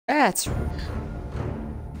That's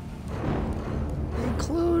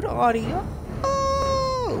include audio.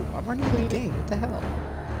 Oh, I'm running the game. What the hell?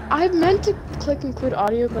 I meant to click include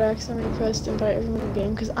audio, but I accidentally pressed invite everyone in the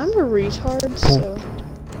game because I'm a retard. So.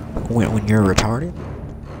 When you're retarded?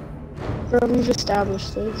 Bro, we've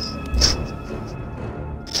established this.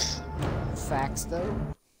 Facts, though.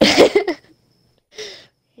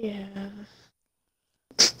 Yeah.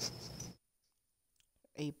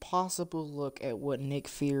 A possible look at what Nick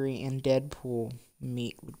Fury and Deadpool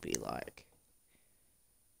meet would be like.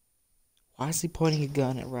 Why is he pointing a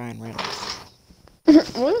gun at Ryan Reynolds?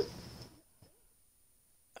 What?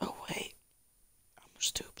 Oh wait, I'm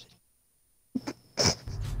stupid.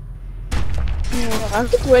 Yeah, I'm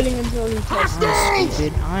just waiting until he tests me. I'm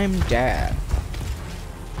stupid. I'm Dad.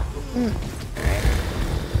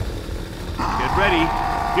 Get ready.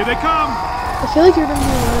 Here they come. I feel like you're gonna be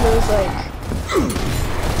one of those like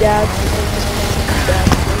dads.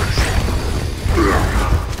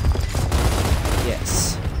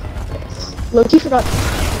 Yes. Loki forgot.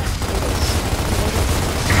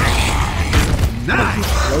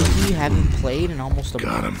 Nice. Loki haven't played in almost a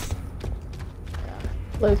month.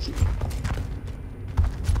 Loki.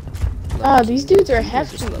 Ah, these dudes are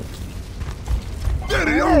hefty.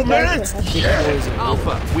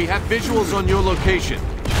 Alpha, we have visuals on your location.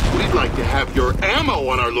 We'd like to have your ammo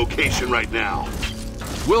on our location right now.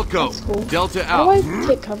 Wilco, Cool. Delta How out. do I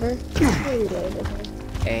take cover? Reload,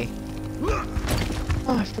 okay. A.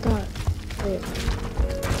 Oh, I forgot. Wait.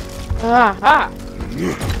 Ah!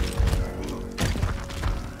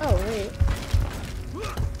 Oh, wait.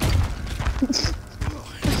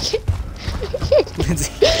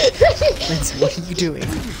 Lindsey, what are you doing?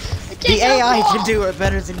 The AI can do it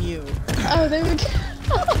better than you. Oh, there we go.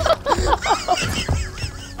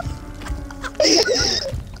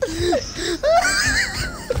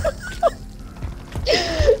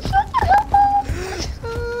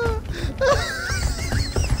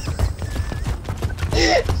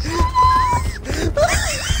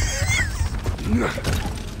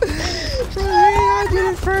 I did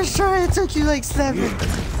it first try, it took you like 7.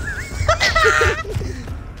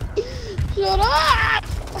 Shut up!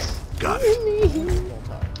 Got it.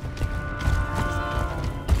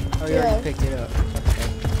 Oh, you already picked it up.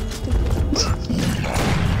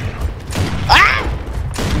 Ah!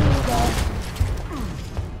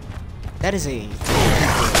 That is a...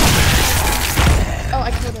 Oh,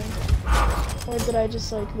 I killed him. Or did I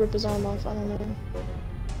just like rip his arm off? I don't know.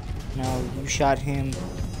 No, you shot him,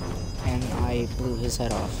 and I blew his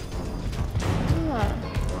head off. Ah.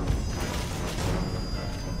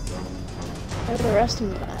 Where are the rest of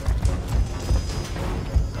them at?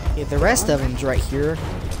 Yeah, the rest of him's right here,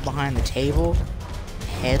 behind the table,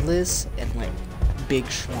 headless, and like, big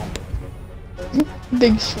swamp.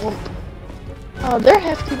 Big swamp. Oh, they're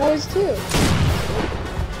hefty boys too.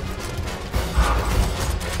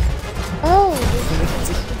 Oh.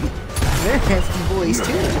 They're hefty boys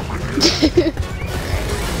too.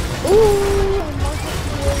 Ooh, I'm more hefty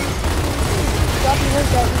boys. Got me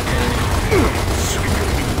workout routine.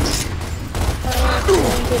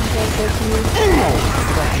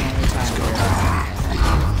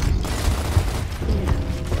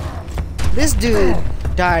 This dude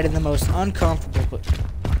died in the most uncomfortable but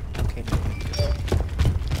okay.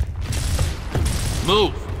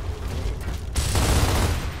 Move.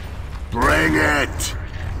 Bring it.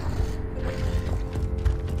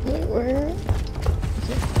 Wait, where?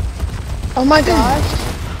 Oh my gosh.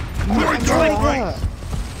 My turn.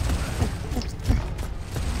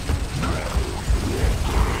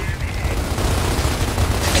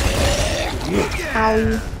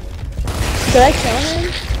 Owie. Did I kill him?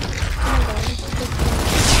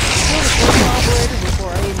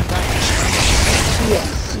 Yes,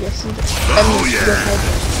 yes, you did. Oh yeah.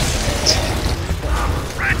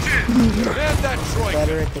 Man that Troy.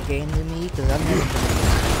 Better at the game than me because I've never been.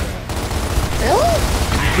 Really?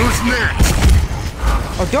 Who's next?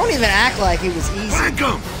 Oh, don't even act like it was easy. Whack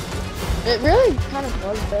 'em. It really kind of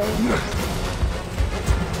was though.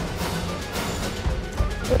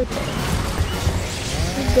 Okay.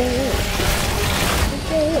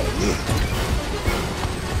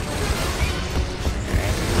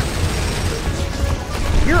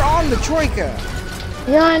 You're on the Troika.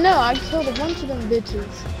 Yeah, I know. I killed a bunch of them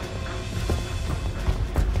bitches.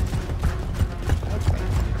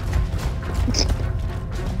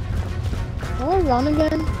 How do I run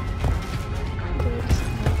again?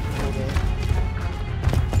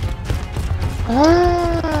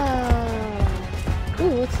 Ah.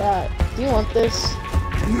 Ooh, what's that? Do you want this?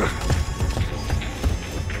 Yeah.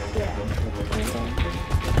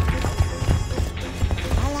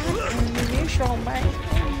 I like ammunition, man.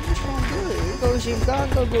 submachine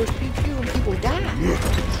gun goes pew pew and people die.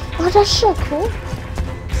 Oh, that's so cool.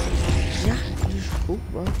 Yeah, it's cool,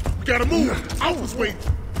 bro. We gotta move. Alpha's waiting.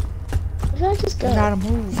 Where did I just go? Not a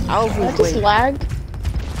move. Did I Alpha's just waiting. lag?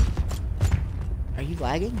 Are you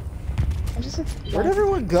lagging? I just like, Where'd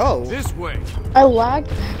everyone go? This way. I lagged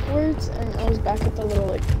backwards and I was back at the little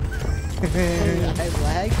like. I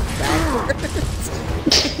lagged backwards.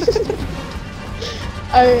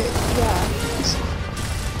 Yeah.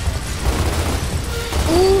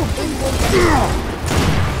 Ooh, big one.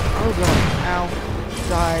 Oh god. Ow.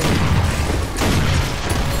 Die.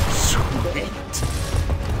 Sweet.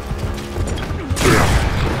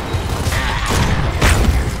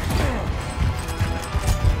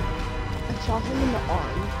 I shot him in the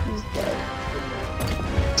arm. He's dead.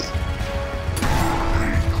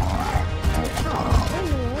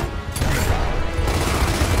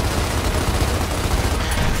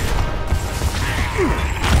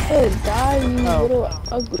 Hey, die, you little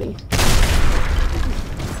ugly.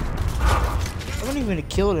 I wouldn't even have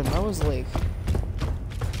killed him. I was like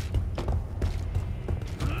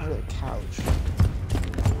on the couch.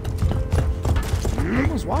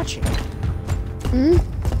 Someone's watching.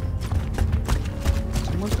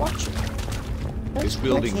 Someone's watching. This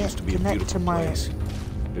building used to be a Connect beautiful to my- place.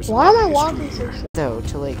 There's a Why lot am I of walking history so here. Though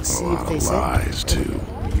to like see if they said. Lies, too.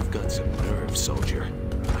 You've got some nerve, soldier.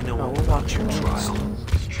 I know Oh, all we'll about watch your it. trial.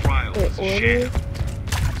 Trial Wait, order?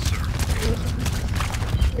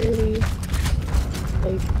 30.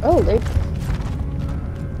 Like, oh, like,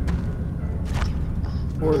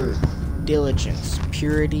 Order, diligence,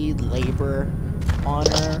 purity, labor,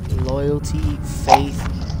 honor, loyalty, faith,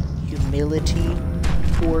 humility,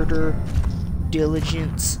 order,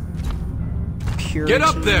 diligence, purity, Get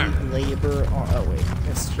up there! labor. Oh wait,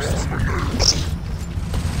 that's just.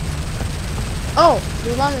 oh,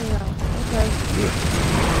 you're running now. Okay.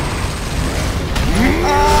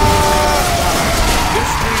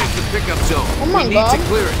 This way is the pickup zone. Oh my we need God. to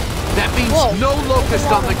clear it. That means Whoa. no locust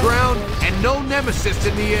on the Wow. ground and no nemesis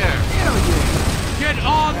in the air. Hell yeah! Get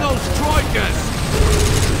on those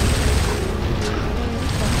troikas!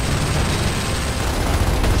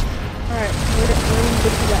 Alright, we're gonna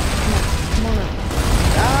get to that. Come on out.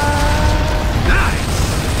 Nice!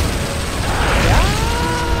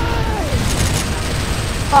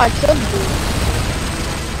 Oh, I killed you.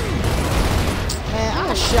 Man,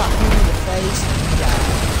 I shot him in the face. Yeah,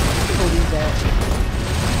 believe that.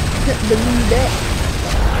 Believe that.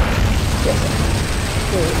 Yeah.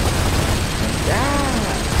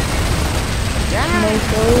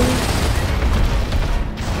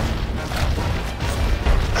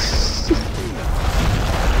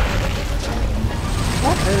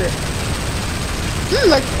 That hurt.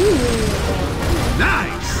 Like,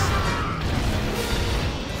 Nice!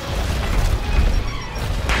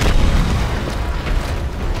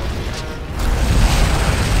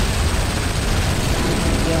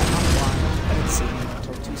 Yeah, I'm blind. I didn't see him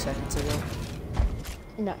until 2 seconds ago.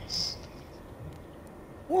 nice.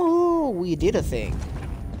 Woo! We did a thing.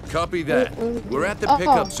 Copy that. We're at the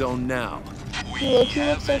pickup zone now. Look, he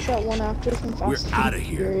looks like that one actor from Fast and outta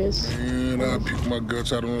here. Furious. Man, I pick my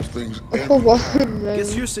guts out of those things. Oh, wow, man.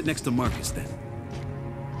 Guess you're sitting next to Marcus then.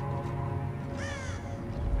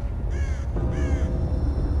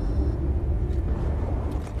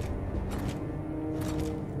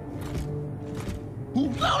 Who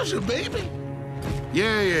loves you, baby?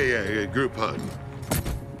 Yeah. Group hug.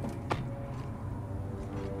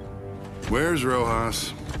 Where's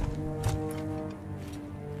Rojas?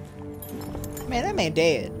 Man, that man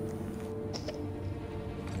dead.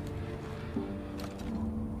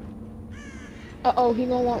 Uh-oh, he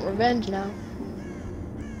gonna want revenge now.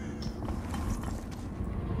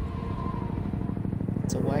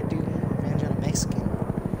 It's a white dude want revenge on a Mexican.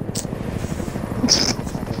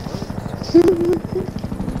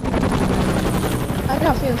 I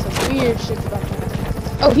got feeling some weird shit about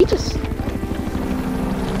that. Oh, he just...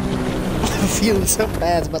 I'm feeling so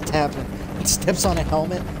bad it's about to happen. He steps on a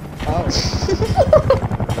helmet. Oh.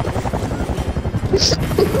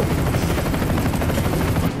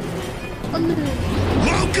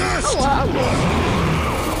 Locust! Oh, wow.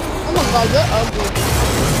 Oh my god, you're ugly.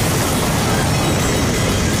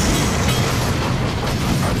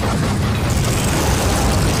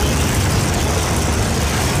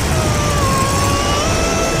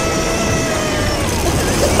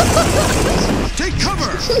 Take cover!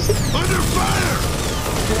 Under fire!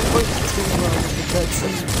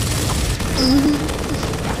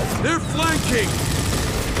 They're flanking!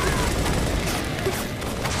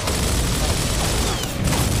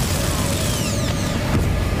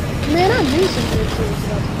 Man, I knew some weird shit was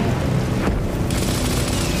about to happen.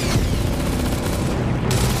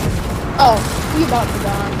 Oh, he about to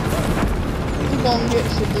die. He's gonna get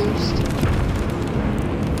seduced.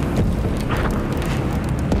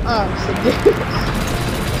 Oh, seduced.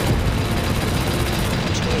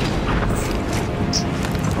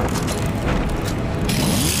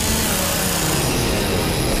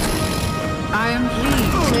 I am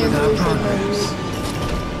pleased with our progress.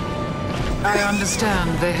 I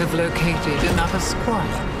understand they have located another squad.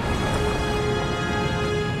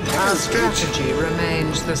 Our strategy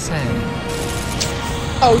remains the same.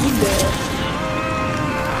 Oh, he did.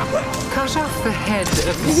 Cut off the head of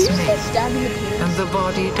the Did he just get snake, stabbed in the penis? and the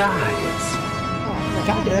body dies. Oh, my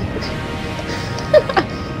Got it.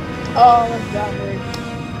 Oh, that's that weird.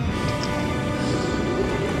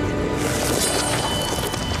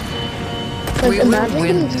 Like, We will imagine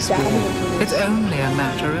win getting this stabbed in war. the penis. It's only a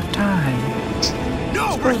matter of time.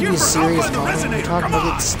 No, It's we're gonna be here a for serious Alpha and the moment. We're Resonator. talking Come about on.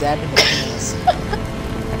 getting stabbed in the penis.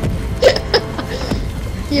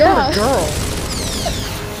 Yeah, Girl.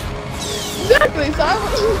 exactly. So I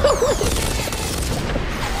want to know.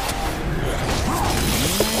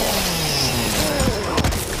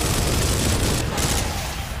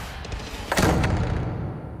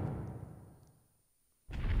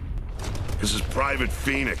 This is Private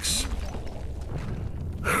Phoenix.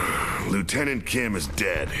 Lieutenant Kim is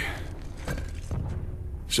dead.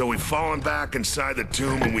 So we've fallen back inside the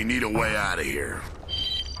tomb and we need a way out of here.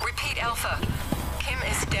 Repeat, Alpha. Kim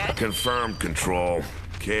is dead? Confirmed, Control.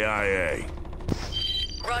 KIA.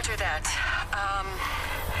 Roger that.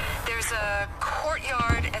 There's a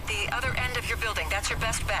courtyard at the other end of your building. That's your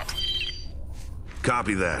best bet.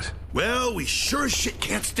 Copy that. Well, we sure as shit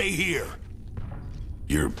can't stay here.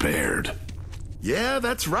 You're Baird. Yeah,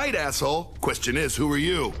 that's right, asshole. Question is, who are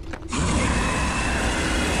you?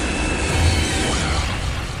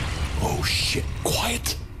 Oh shit,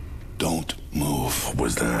 quiet. Don't move. What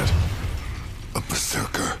was that? A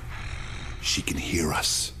berserker. She can hear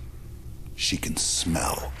us. She can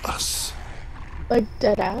smell us. Like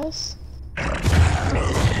dead ass.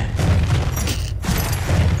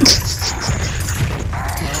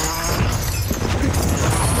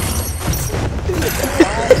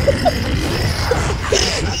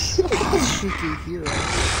 She can hear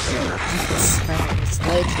us. You can smell it. It's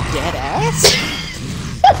like dead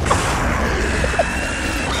ass.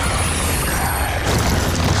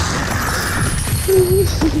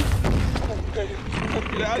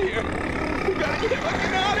 Get out of here. We gotta get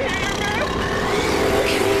fucking out of here,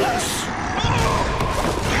 man.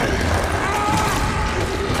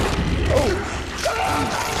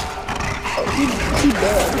 He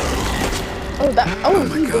dead. Oh, that. Oh,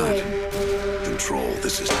 he dead. Control,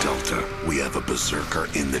 this is Delta. We have a berserker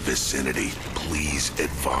in the vicinity. Please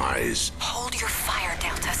advise. Hold your fire,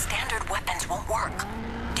 Delta. Standard weapons won't work.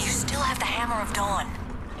 Do you still have the Hammer of Dawn?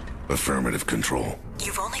 Affirmative, Control.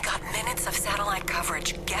 You've only got minutes of satellite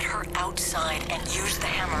coverage. Get her outside and use the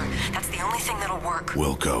hammer. That's the only thing that'll work.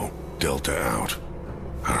 Wilco, Delta out.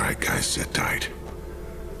 All right, guys, sit tight.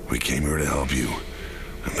 We came here to help you,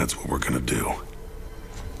 and that's what we're gonna do.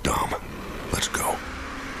 Dom, let's go.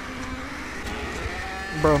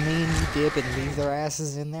 Bro, me and you dip and leave their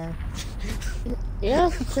asses in there. Yeah,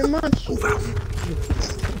 pretty much. Move out.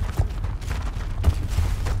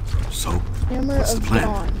 So, Hammer what's the of plan?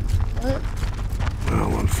 Dawn. What?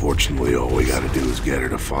 Well, unfortunately, all we gotta do is get her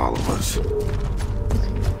to follow us.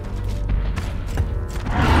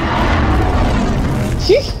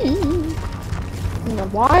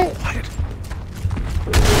 Why? Quiet.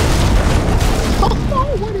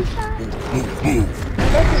 Oh, what is that? Move.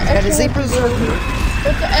 That is a berserker.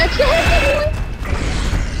 What's the extra?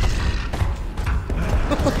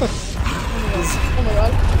 Oh my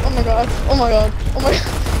god. Oh my god. Oh my god. Oh my god.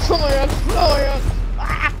 Oh my god. Oh my god.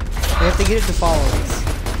 We have to get it to follow us.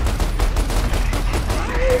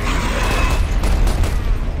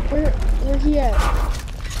 Where he at?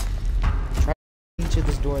 To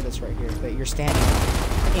this door that's right here that you're standing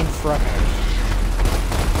in front of.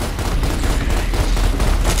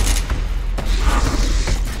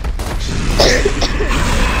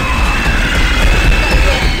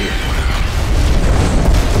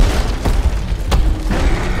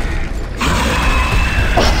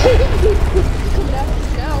 Coming at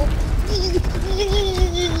us now.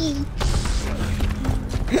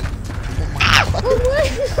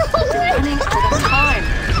 Running out of time.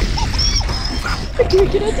 I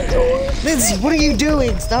can't get out the door. Lindsey, what are you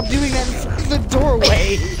doing? Stop doing that in front of the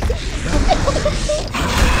doorway.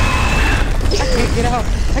 I can't get out.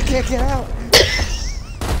 I can't get out.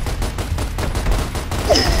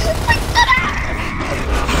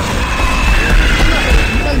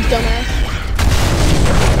 I'm dumbass.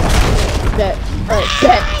 Bet. Alright,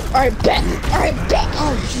 bet. Alright, bet. Alright, bet.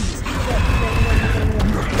 Oh, jeez.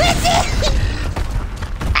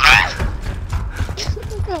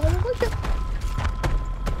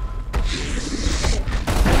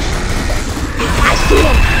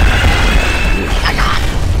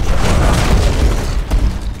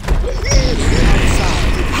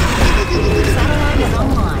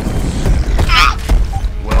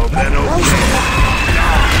 Well, then,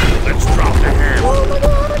 let's drop the hammer.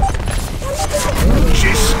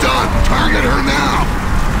 She's stunned. Target her now.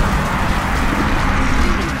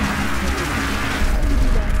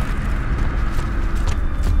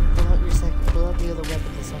 Pull out the other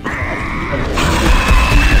weapon that's on the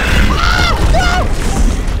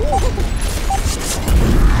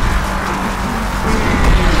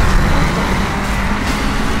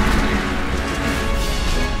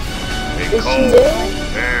Hey, Cole.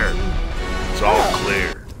 There. It's all clear.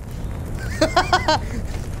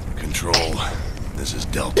 Control. This is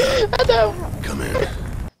Delta. Come in.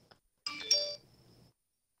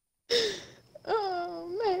 Oh,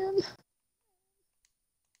 man.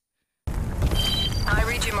 I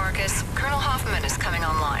read you, Marcus. Colonel Hoffman is coming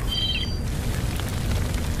online.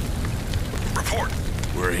 Report.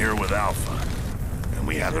 We're here with Alpha, and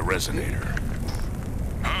we have the resonator.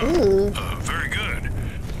 Very good.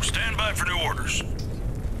 Stand by for new orders.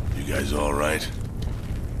 You guys all right?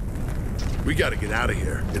 We gotta get out of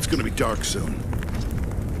here. It's gonna be dark soon.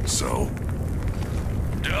 So?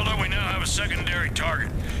 Delta, we now have a secondary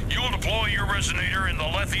target. You will deploy your resonator in the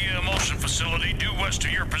Lethia Emulsion Facility due west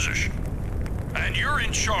of your position. And you're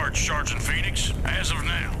in charge, Sergeant Phoenix, as of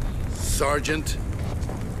now. Sergeant?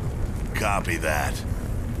 Copy that.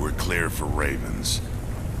 We're clear for Ravens.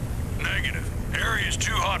 Negative. Area's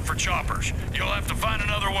too hot for choppers. You'll have to find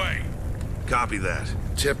another way. Copy that.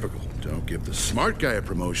 Typical. Don't give the smart guy a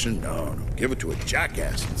promotion. No, give it to a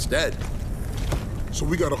jackass instead. So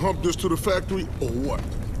we gotta hump this to the factory, or what?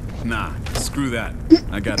 Nah, screw that.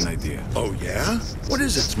 I got an idea. Oh, yeah? What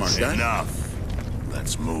is it, smart guy? Enough.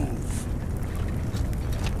 Let's move.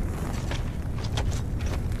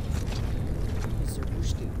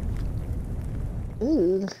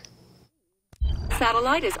 Ooh.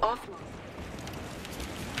 Satellite is offline.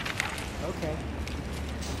 Okay.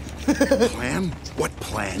 Plan? What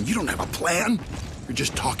plan? You don't have a plan. You're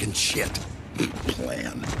just talking shit.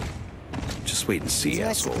 Plan. Just wait and see,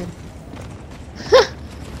 asshole.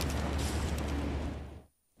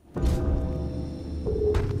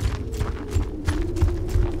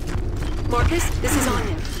 Marcus, this is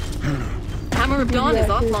Anya. Hammer of Dawn is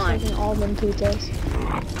offline. All them pizzas.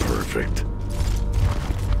 Perfect.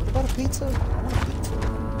 What about a pizza? I want a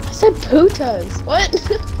pizza. I said putas. What?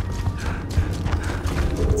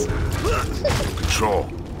 Control.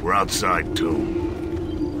 We're outside, too.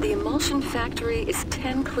 The emulsion factory is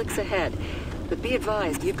 10 clicks ahead. But be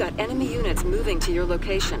advised, you've got enemy units moving to your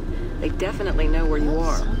location. They definitely know where you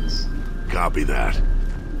are. Copy that.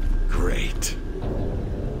 Great. You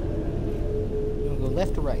wanna go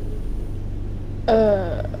left or right?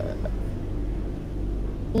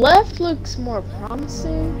 Left looks more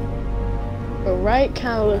promising, but right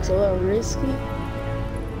kind of looks a little risky.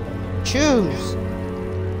 Choose!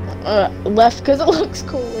 Left because it looks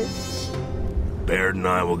cooler. Baird and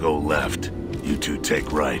I will go left. You two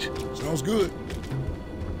take right. Sounds good.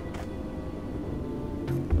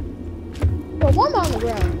 But one on the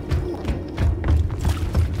ground.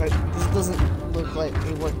 But this doesn't look like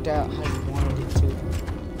it worked out how you wanted it to.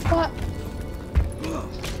 What?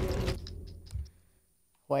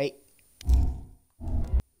 Wait.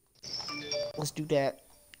 Let's do that.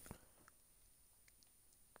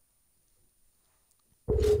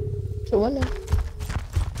 The window.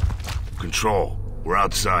 Control. We're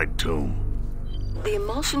outside, Tomb. The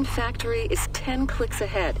emulsion factory is 10 clicks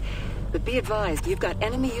ahead. But be advised, you've got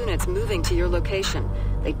enemy units moving to your location.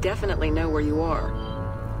 They definitely know where you are.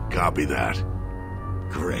 Copy that.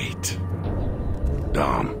 Great.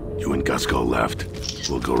 Dom, you and Gus go left.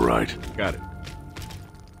 We'll go right. Got it.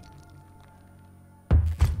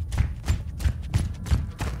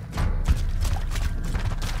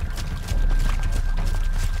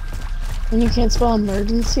 And you can't spell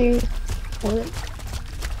emergency. What?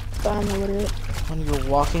 I'm illiterate. When you're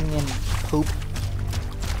walking in poop.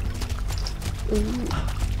 Ooh.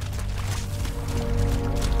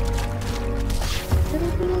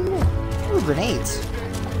 Ooh, grenades.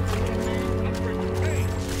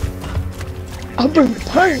 I'll bring the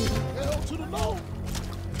pain. Hell to the no.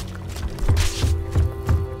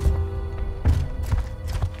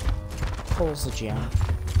 Pulls the gem.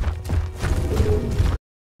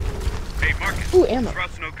 Hey, Marcus. Ooh, ammo. This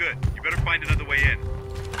route's no good. You better find another way in.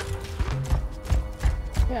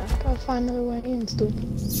 Yeah, gotta find another way in,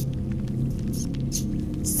 stupid.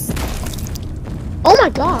 Oh my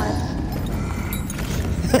god!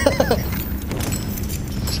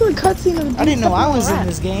 It's a cutscene of the I didn't know I was in rat.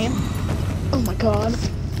 this game. Oh my god.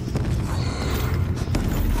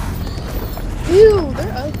 Ew,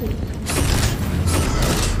 they're ugly.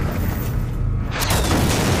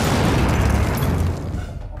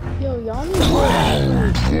 Yo, y'all need to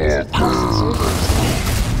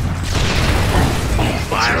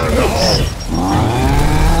Fire in the hole!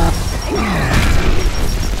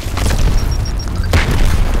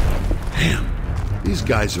 Damn, these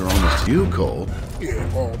guys are almost you, Cole. Yeah,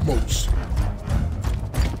 almost.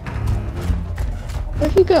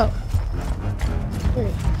 Where'd he go?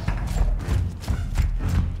 Here.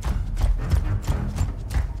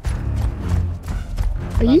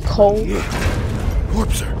 Are you cold?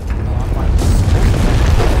 Corpser.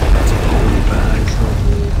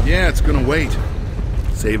 Yeah, it's gonna wait.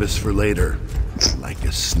 Save us for later. Like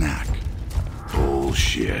a snack.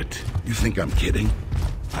 Bullshit. You think I'm kidding?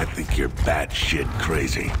 I think you're batshit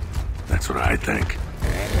crazy. That's what I think.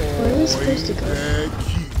 Where are we supposed to go?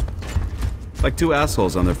 Like two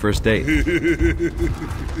assholes on their first date.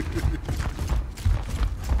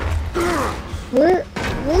 Where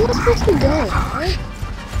am I supposed to be going? Right?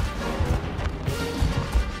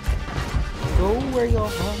 Go where your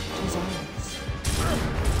heart desires.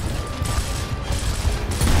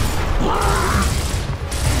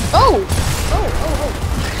 Oh!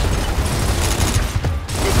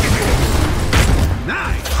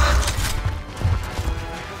 Nice!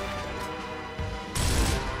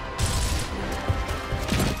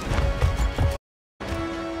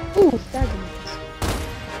 Ooh, fragments.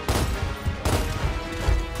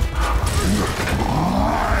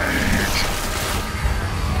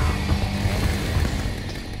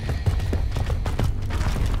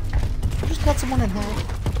 You just cut someone in half.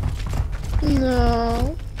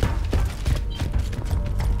 No.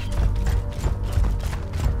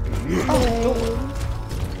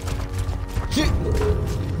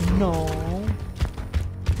 No.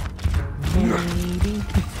 Maybe.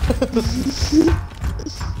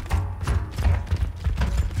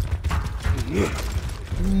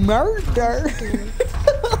 Murder.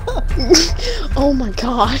 Oh my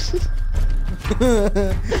god.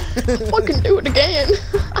 Fucking do it again.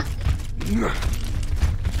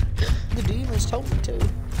 The demons told me to.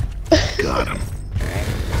 Got him.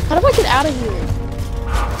 How do I get out of here?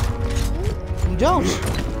 You don't.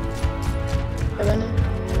 I don't know.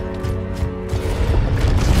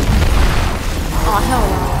 Oh hell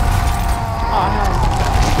no. Oh hell no.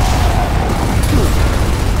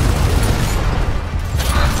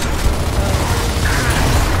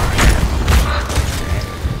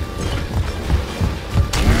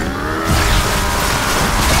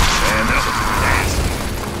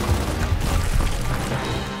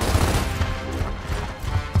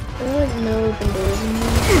 There are like no open doors in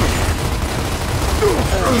here.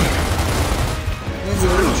 There's a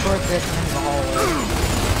little short bit in the hallway.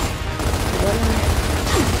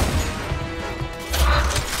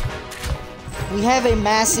 We have a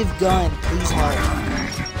massive gun. Please help.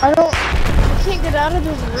 I can't get out of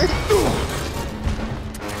this room.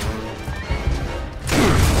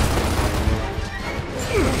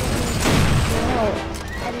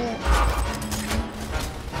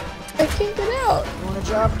 I can't get out. You want a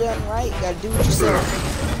job done right? You gotta do it yourself.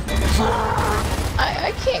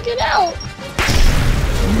 I can't get out.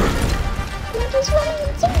 I'm just running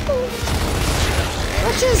in circles.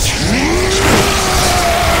 Let's just.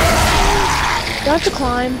 Got to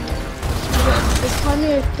climb. Is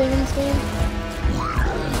climbing a thing in this game?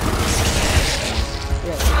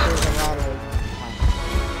 Yes, there's a lot of.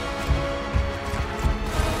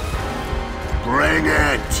 Bring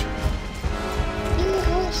it! I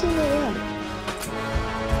don't see the ladder.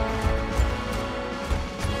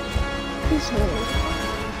 Please hold.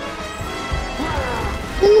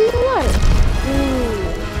 Bring me the ladder. Ooh.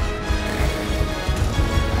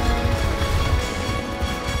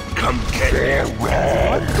 Come get here,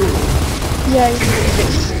 Red! Yeah, you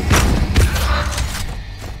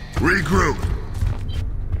Regroup!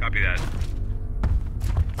 Copy that.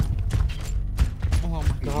 Oh my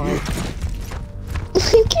god. I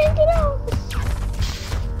can't get out.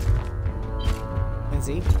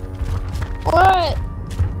 Lindsey, What?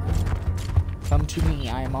 come to me.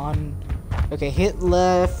 I am on. Okay, hit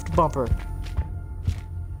left bumper.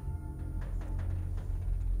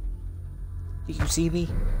 Do you see me?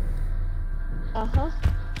 Uh-huh.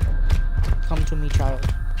 Come to me, child.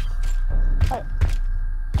 I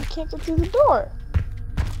can't get through the door.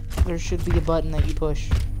 There should be a button that you push.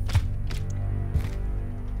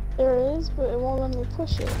 There is, but it won't let me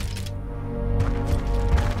push it.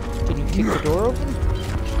 Can you kick the door open?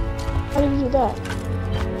 How do you do that?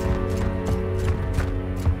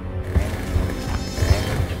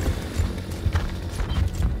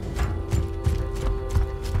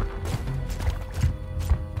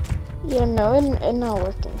 Yeah, no, it's not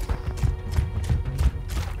working.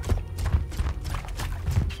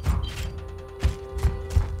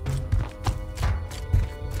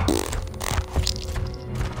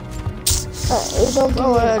 It don't give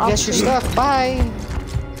Oh, me an I guess you're option. stuck. Bye.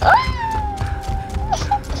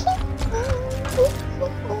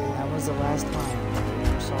 That was the last time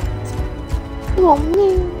I saw this. Oh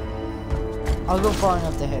man. I'll go far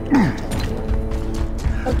enough ahead to teleport.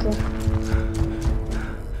 Okay.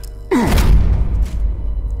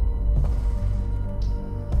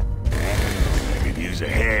 I could use a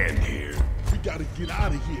hand here. We gotta get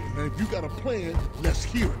out of here. Now, if you got a plan, let's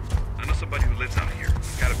hear it. I know somebody who lives out here.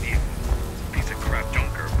 Got a vehicle. Piece of crap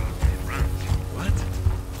junker, but it runs. What?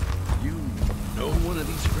 You know one of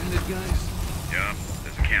these stranded guys? Yeah,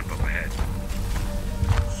 there's a camp up ahead.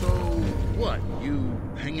 So, what? You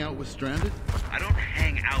hang out with stranded? I don't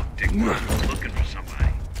hang out, Dickman. I'm looking for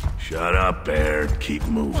somebody. Shut up, Bear. Keep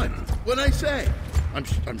moving. What'd I say? I'm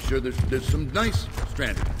sure there's some nice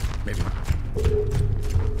stranded. Maybe.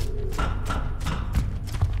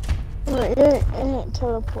 Wait, it ain't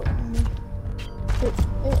teleporting me.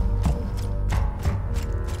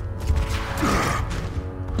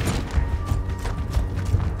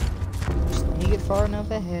 Just let me get far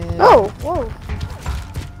enough ahead. Oh, whoa.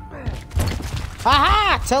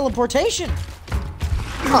 Ha! Teleportation!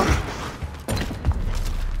 Oh.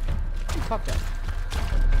 Cock tag.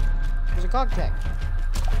 There's a cock tag.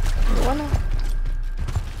 Why not?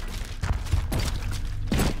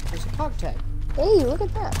 There's a cock tag. Hey, look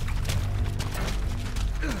at that.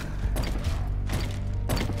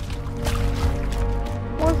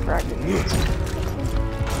 More fragments.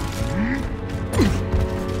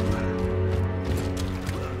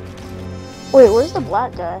 Wait, where's the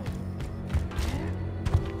black guy?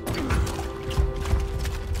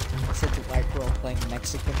 It's like the white girl playing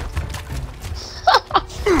Mexican.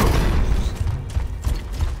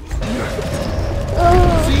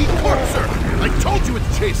 See, Corpser! I told you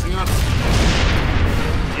it's chasing us!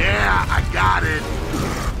 Yeah, I got it!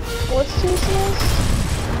 What's chasing us?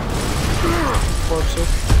 Corpser.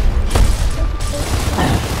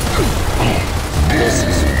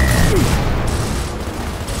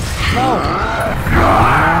 No!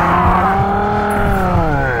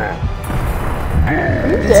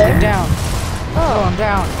 Let's get down. Oh, I'm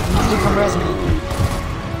down. You need to come res me.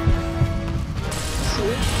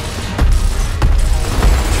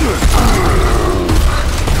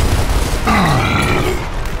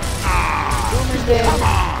 Boomer's dead. Come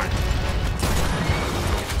on!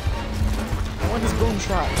 One's boom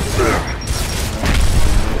shot.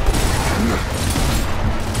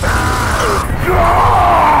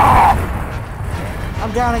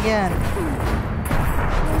 I'm down again.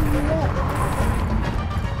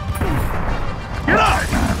 Get up!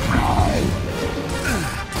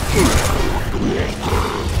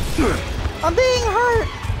 I'm being hurt.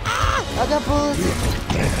 Ah, I got bullets.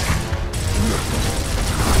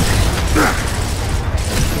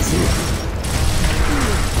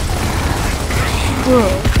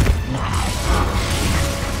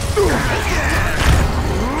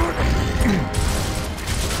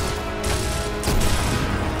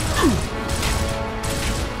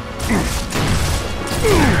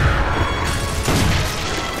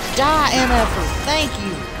 Die, MF. Thank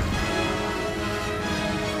you.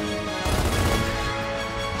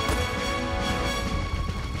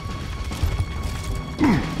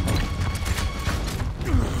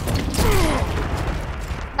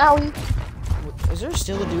 Owie. Is there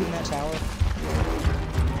still a dude in that tower?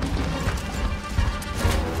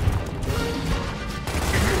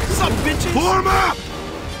 Sup, bitches? Form up!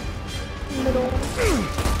 Middle.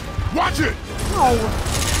 Watch it! Oh.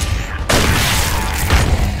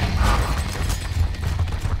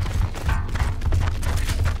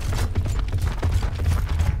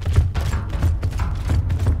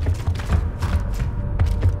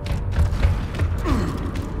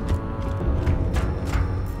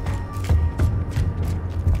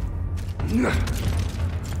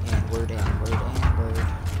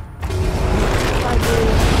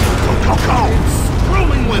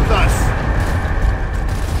 Screwing with us!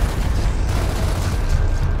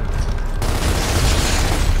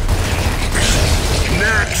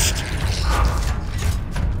 Next!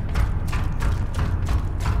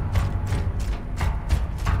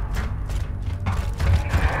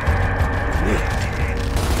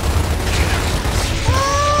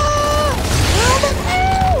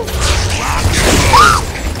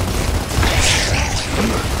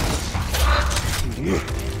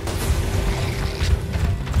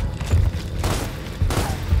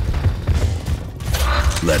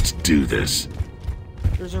 Let's do this.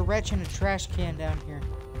 There's a wretch in a trash can down here.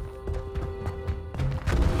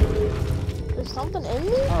 There's something in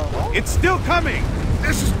me? Oh. It's still coming!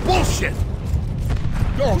 This is bullshit!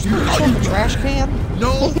 You check the trash can?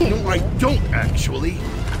 No, I don't actually.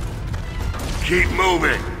 Keep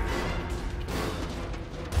moving.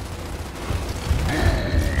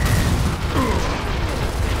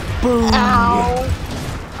 Boom! Ow!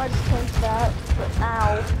 I just tanked that, but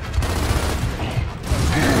ow.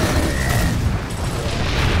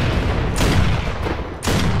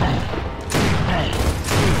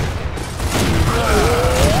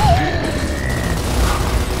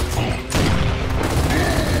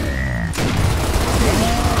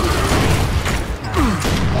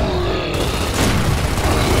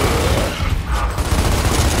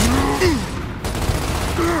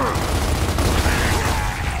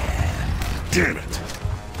 Damn it.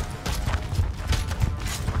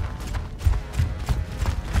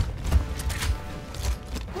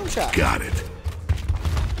 One shot. Got it.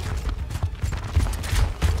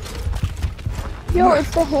 Yo,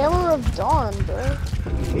 it's the Hammer of Dawn, bro.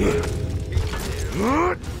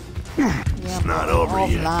 It's not over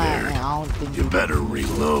yet, Offline, Baird. I don't think You better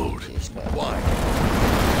reload. Why?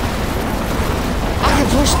 I can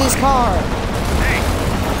push this car.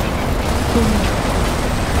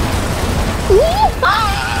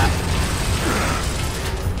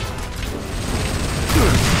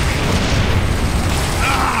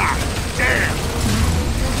 Damn!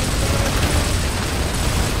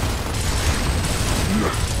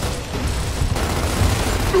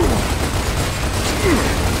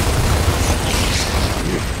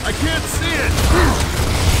 I can't see it!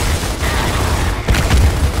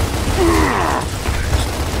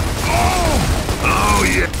 Oh,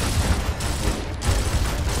 yeah!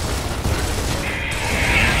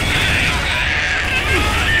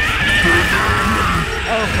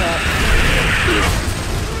 Oh crap.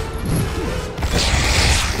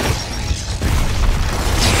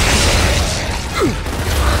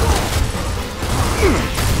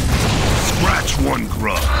 Scratch one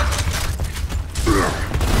grub.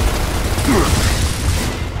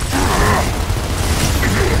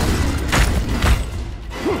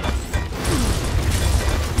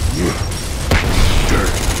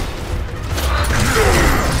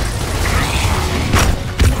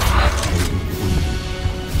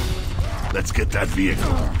 Let's get that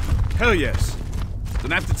vehicle. Hell yes.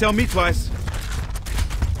 Don't have to tell me twice.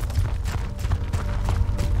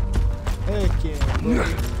 Heck yeah.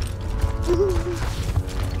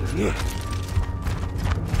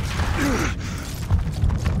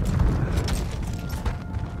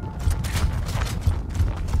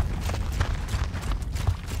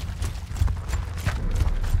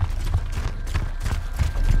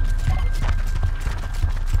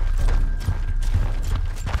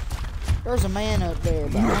 There's a man up there,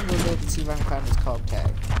 but I'm gonna go look and see if I can find his cog tag.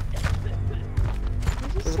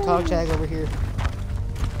 There's a cog tag over here.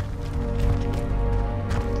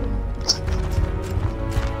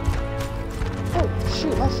 Oh,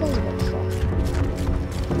 shoot, my phone's about to fall.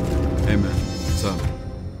 Hey man, what's up?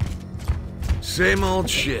 Same old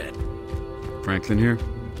shit. Franklin here?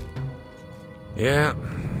 Yeah,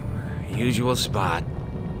 usual spot.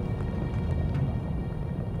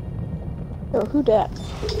 Yo, who dat?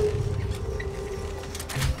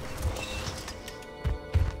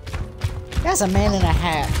 That's a man in a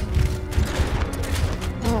hat.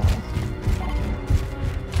 Oh.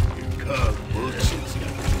 Your cub bullshit's got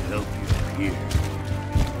to help you here.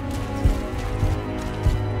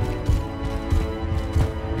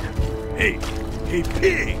 Hey,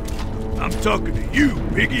 pig! I'm talking to you,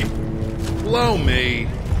 piggy. Blow me.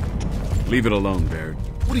 Leave it alone, Baird.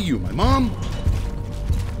 What are you, my mom?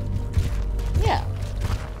 Yeah.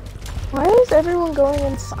 Why is everyone going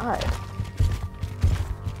inside?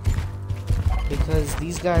 Because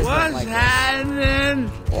these guys don't like us. happening?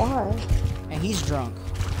 Why? And he's drunk.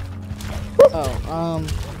 Oh,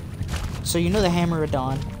 so you know the Hammer of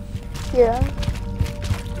Dawn? Yeah.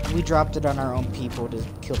 We dropped it on our own people to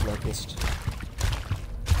kill Locust.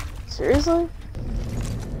 Seriously?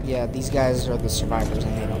 Yeah, these guys are the survivors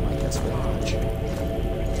and they don't like us very much.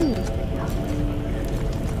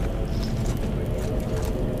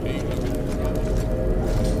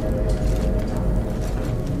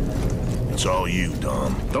 It's all you,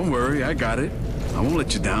 Dom. Don't worry, I got it. I won't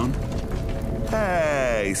let you down.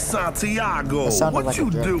 Hey, Santiago, That sounded what like a you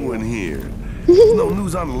drug doing deal. here? No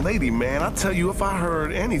news on the lady, man. I tell you if I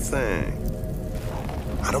heard anything.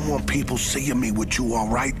 I don't want people seeing me with you, all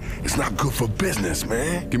right? It's not good for business,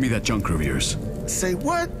 man. Give me that junker of yours. Say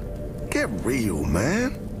what? Get real,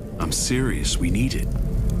 man. I'm serious, we need it.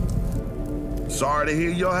 Sorry to hear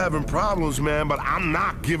you're having problems, man, but I'm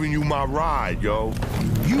not giving you my ride, yo.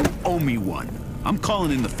 You owe me one. I'm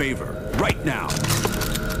calling in the favor, right now.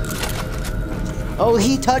 Oh,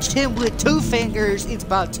 he touched him with 2 fingers. It's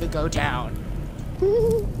about to go down.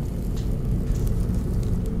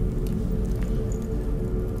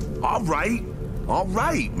 All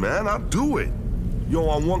right, man, I'll do it. Yo,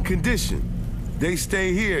 on one condition. They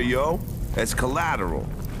stay here, yo. As collateral.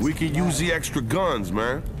 We can use the extra guns,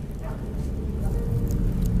 man.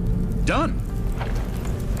 Done.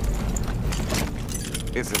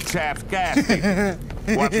 It's a chap's gas station.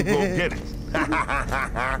 Watch you go get it.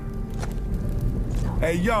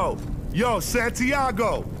 Hey, yo,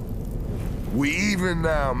 Santiago. We even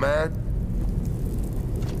now, man.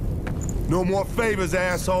 No more favors,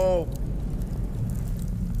 asshole.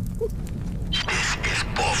 This is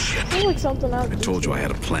bullshit. I feel like something out. I told you I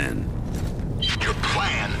had a plan. Your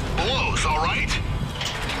plan blows, all right?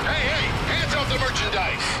 Hey, hands off the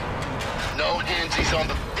merchandise. No handsies on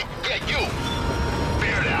the... Yeah, you.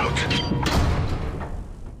 Bear it out.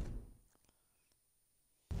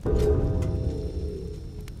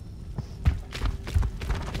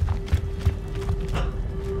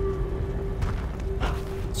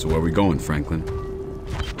 So where we going, Franklin?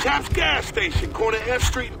 Chap's gas station, corner F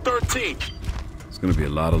Street and 13th. There's gonna be a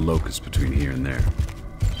lot of locusts between here and there.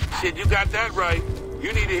 Shit, you got that right.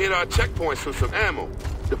 You need to hit our checkpoints for some ammo.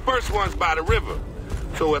 The first one's by the river.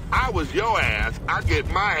 So if I was your ass, I'd get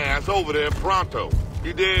my ass over there pronto.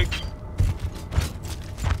 You dig?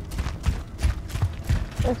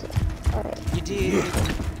 Okay. Alright. You dig?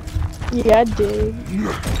 Yeah, I dig.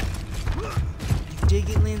 You dig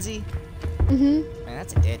it, Lindsay? Mm-hmm. Man,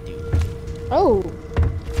 that's a dead dude. Oh.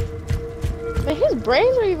 Man, his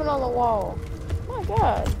brains are even on the wall. Oh my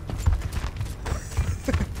god.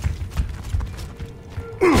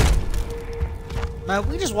 Man,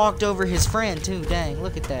 we just walked over his friend, too. Dang,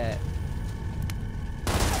 look at that.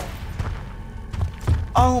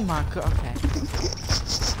 Oh my god, okay.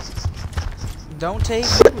 Don't take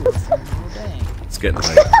moves. Oh, dang. It's getting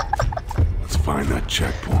late. Let's find that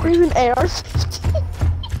checkpoint. There's an AR-15.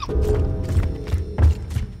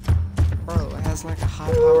 Bro, it has like a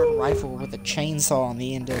high-powered rifle with a chainsaw on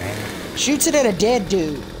the end of it. Shoots it at a dead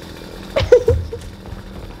dude.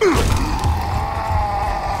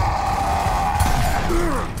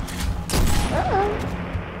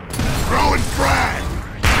 Throwing frag!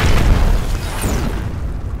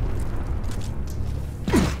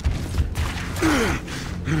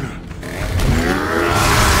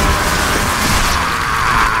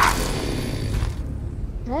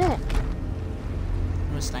 Heck.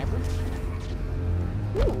 You a sniper?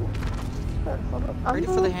 Ooh. Hold up. Ready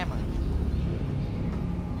for the hammer.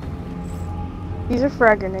 These are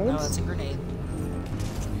frag grenades. No, that's a grenade.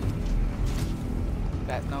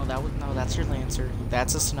 No, that's your lancer.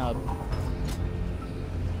 That's a snub.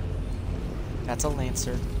 That's a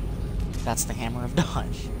lancer. That's the hammer of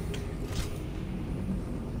dawn.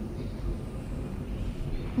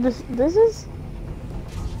 This is...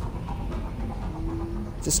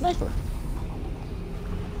 It's a sniper.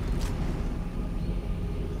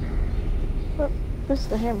 What? This is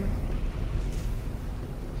the hammer.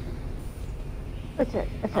 Okay.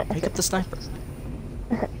 Pick up the sniper.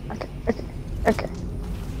 Okay.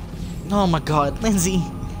 Oh my god, Lindsay.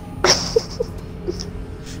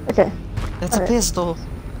 Okay. That's a pistol.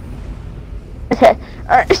 Okay,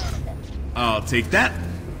 alright. I'll take that.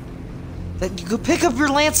 That you could pick up your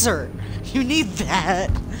lancer. You need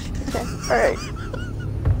that. Okay, alright.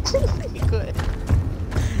 You could.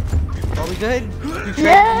 Are we good? You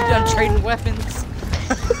done trading weapons?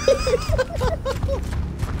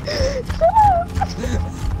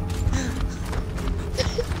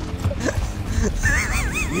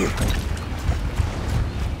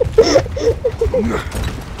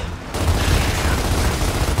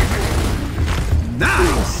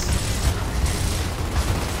 Nice.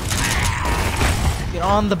 Get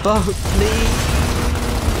on the boat, please.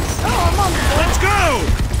 Oh, I'm on the boat. Let's go.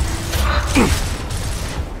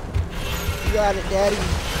 You got it, Daddy.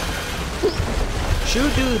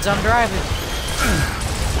 Shoot dudes, I'm driving.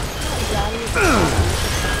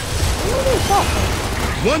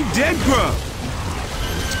 One dead grub.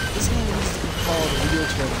 This game needs to be called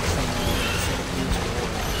wheelchair thing.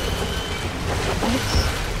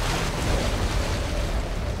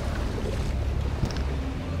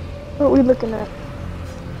 What are we looking at?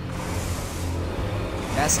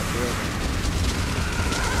 That's a good.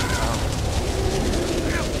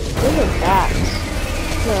 Those are bats.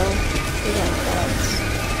 No, these aren't bats.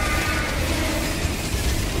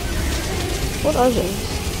 What are those?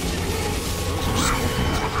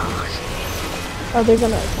 Are they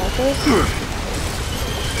gonna attack us?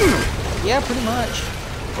 Yeah, pretty much.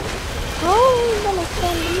 Oh, I'm gonna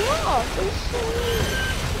send me off.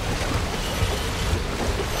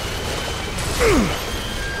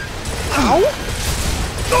 Ow!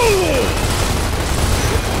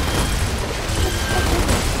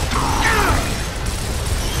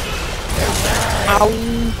 Ow!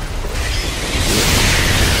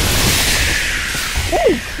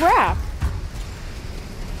 Holy crap!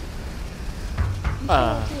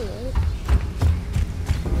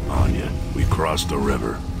 Anya, we crossed the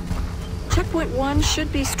river. Checkpoint 1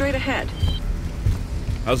 should be straight ahead.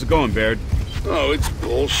 How's it going, Baird? Oh, it's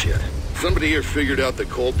bullshit. Somebody here figured out the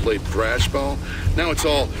cold-played thrash ball. Now it's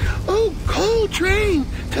all, oh, Coltrane,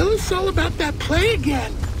 tell us all about that play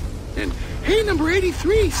again. And, hey, number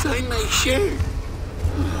 83, sign my shirt.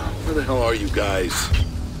 Where the hell are you guys?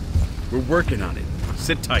 We're working on it.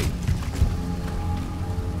 Sit tight.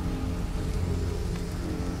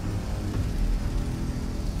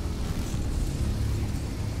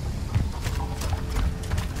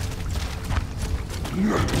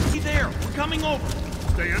 Stay there. We're coming over.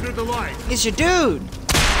 Stay under the light. It's your dude!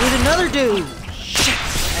 With another dude! Shit!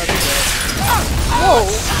 Whoa!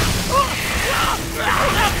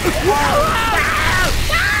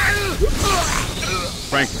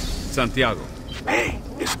 Franklin, Santiago. Hey,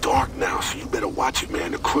 it's dark now, so you better watch it,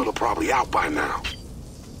 man. The krill are probably out by now.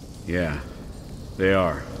 Yeah, they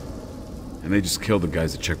are. And they just killed the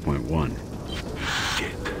guys at Checkpoint 1.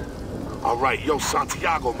 Shit. All right, yo,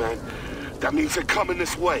 Santiago, man. That means they're coming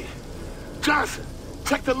this way. Johnson,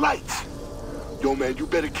 check the lights. Yo, man, you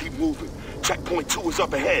better keep moving. Checkpoint 2 is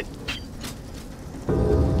up ahead.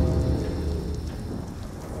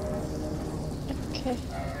 Okay.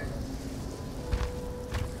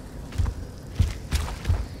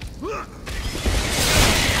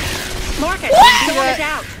 Marcus, the one is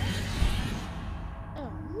out.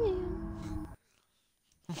 Oh, man.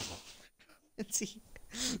 Let's see.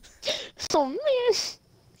 Oh, man.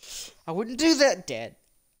 I wouldn't do that, Dad.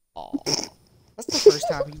 Aw. That's the first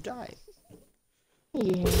time you died.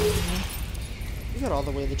 Yeah. You got all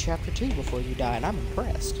the way to chapter 2 before you died. I'm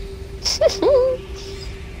impressed.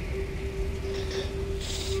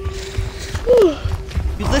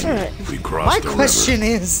 You literally. We crossed My the question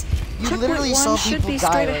is, you Checkpoint literally 1 saw should people be die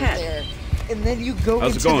straight right ahead. there, and then you go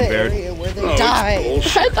How's it into going, the Baird? area where they Oh, die. it's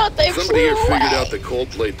bullshit. I thought they Somebody flew here figured away. out the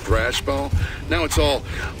cold-played thrash ball. Now it's all,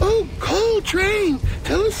 oh, Coltrane,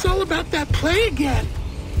 tell us all about that play again.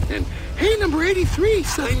 And, hey, number 83,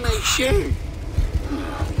 sign my shirt.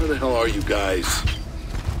 Where the hell are you guys?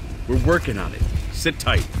 We're working on it. Sit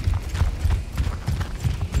tight.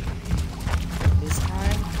 This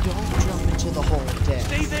time, don't jump into the hole, Dad.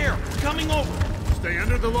 Stay there. We're coming over. Stay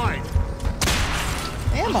under the light.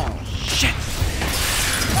 Ammo. Shit.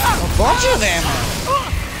 A bunch of ammo.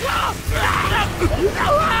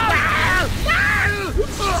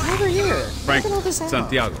 Over here. Franklin, Look at all this ammo.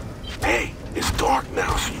 Santiago. Hey, it's dark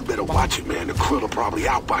now, so you better watch it, man. The krill are probably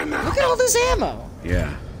out by now. Look at all this ammo.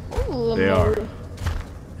 Yeah, Ooh, they are. Lamar.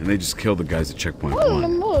 And they just killed the guys at Checkpoint Ooh, 1.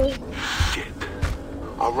 Lamar. Shit.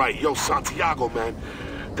 All right, yo, Santiago, man.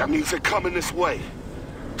 That means they're coming this way.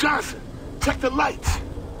 Johnson, check the lights.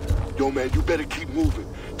 Yo, man, you better keep moving.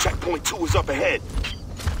 Checkpoint 2 is up ahead.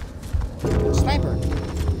 Sniper.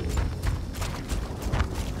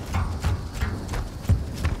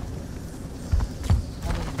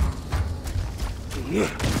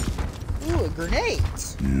 Ooh, a grenade.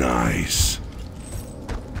 Nice.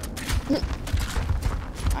 I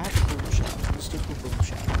have a boom shot. Let's do a boom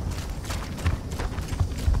shot.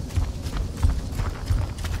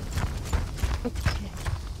 Okay.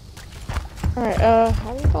 Alright,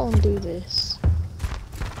 how we gonna do this?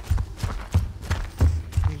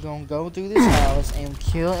 You're gonna go through this house and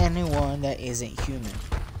kill anyone that isn't human.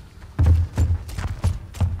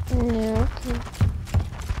 Yeah, okay.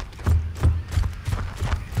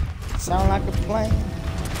 Sound like a plan?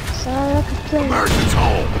 Sound like a plan. Merchant's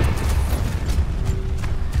home.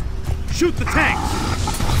 Shoot the tanks!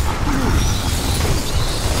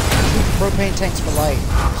 Propane tanks for light,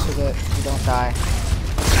 so that you don't die.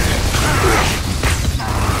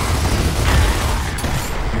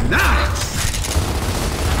 Nice!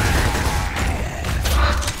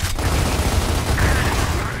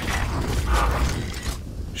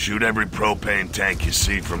 Shoot every propane tank you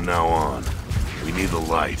see from now on. We need the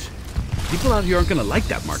light. People out here aren't gonna like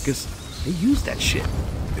that, Marcus. They use that shit.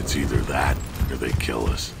 It's either that or they kill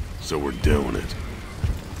us. So we're doing it.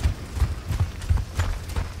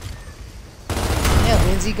 Yeah,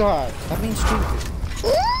 Lindsey, God. That means stupid.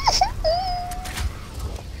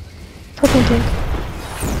 Propane tank.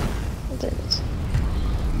 There it is.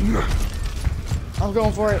 I'm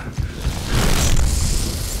going for it.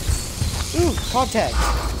 Ooh, contact.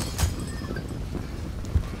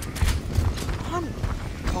 I'm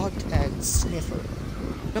contact sniffer.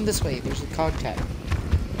 Come this way, there's a contact.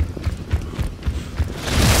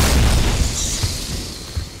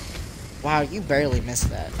 Wow, you barely missed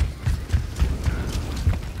that.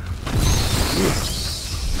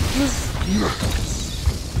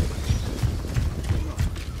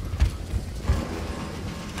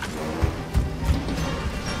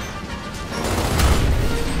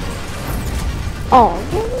 Oh.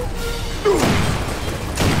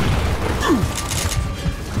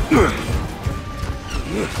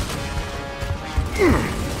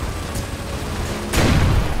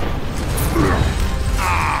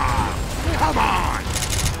 Come on!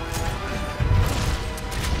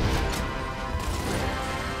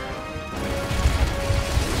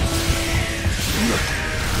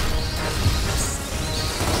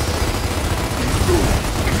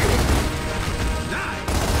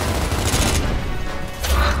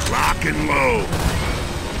 Lock and load.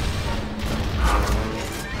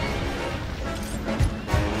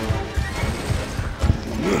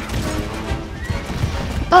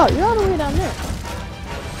 Oh, you're all the way down there.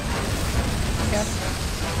 Yeah.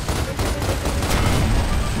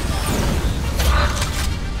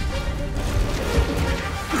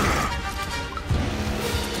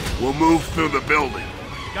 We'll move through the building.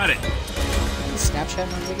 Got it. Snapchat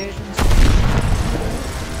notifications?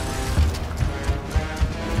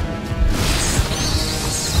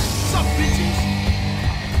 What's up, bitches?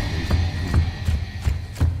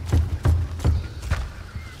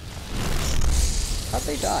 How'd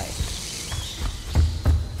they die?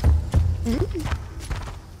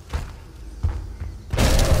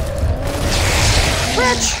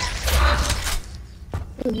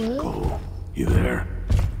 Cole, you there?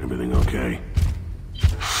 Everything okay?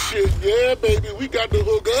 Shit, yeah, baby, we got to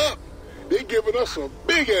hook up. They giving us a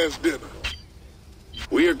big-ass dinner.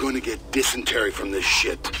 We are going to get dysentery from this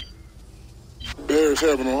shit. Bear's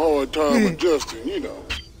having a hard time adjusting, you know.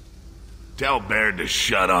 Tell Bear to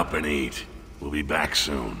shut up and eat. We'll be back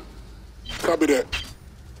soon. Copy that.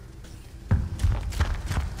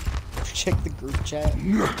 Check the group chat.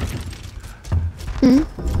 Hmm?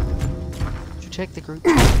 Did you check the group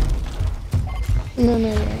chat? No,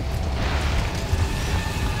 no, no.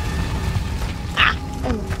 Ah!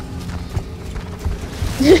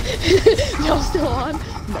 Y'all still on?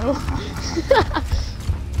 No.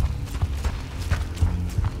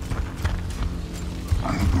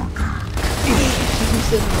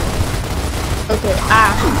 Okay,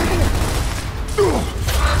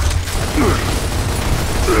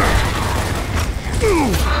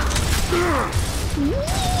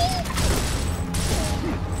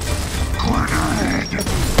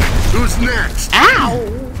 Who's next?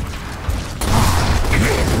 Ow!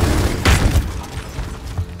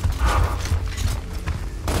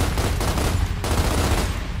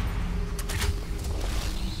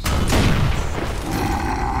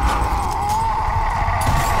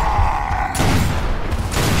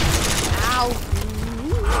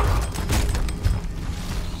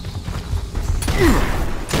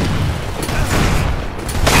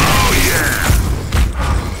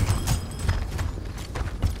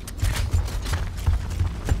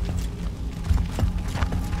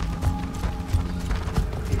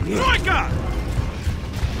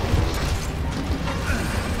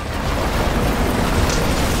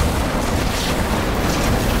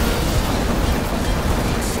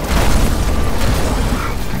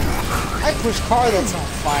 Push car that's on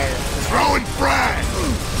fire. Throwing frag!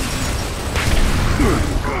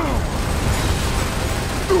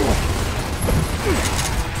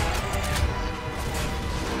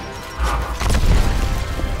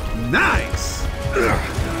 Nice!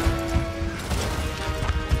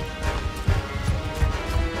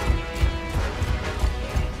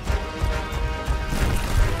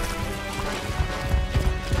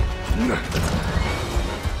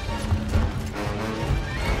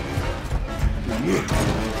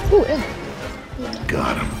 Ooh, in.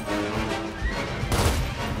 Got him.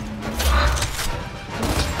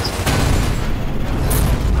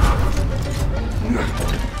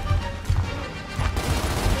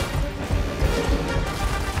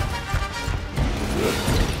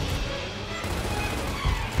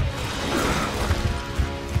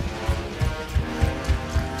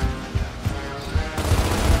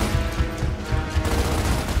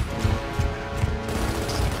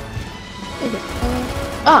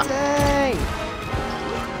 Ah! Hey!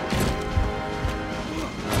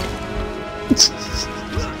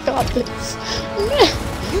 Got this.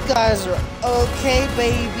 You guys are okay,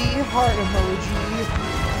 baby. Heart emoji.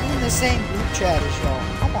 I'm in the same group chat as y'all.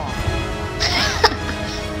 Come on.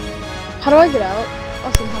 How do I get out?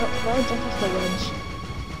 Awesome, how do I jump off the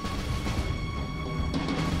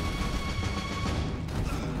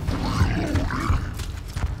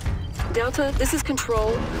ledge? Delta, this is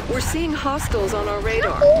Control. We're seeing hostiles on our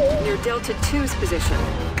radar, near Delta 2's position.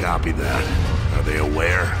 Copy that. Are they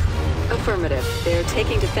aware? Affirmative. They're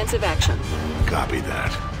taking defensive action. Copy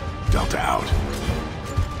that. Delta out.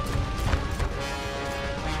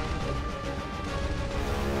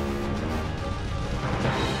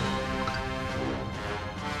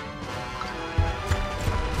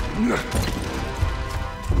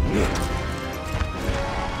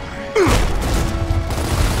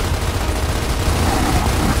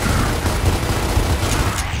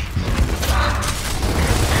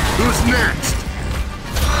 Who's next?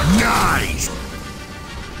 Nice!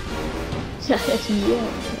 Yeah.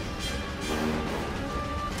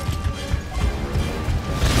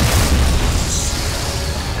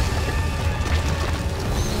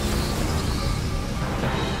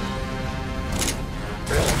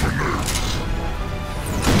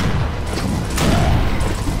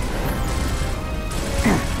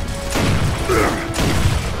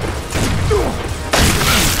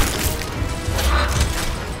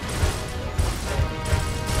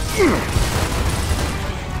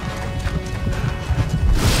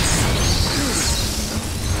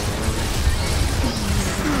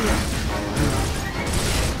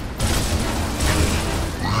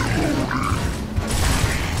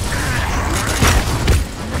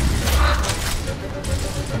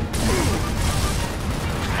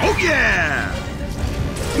 Oh yeah!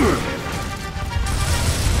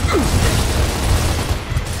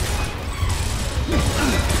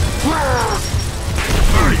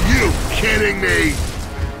 Are you kidding me?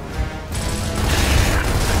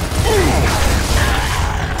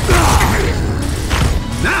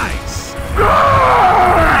 Nice!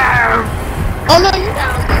 Oh no, you're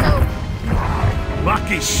down! No!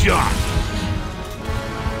 Lucky shot!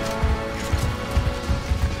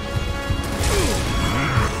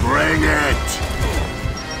 Bring it!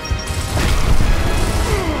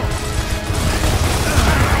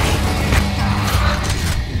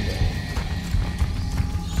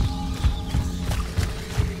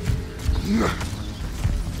 You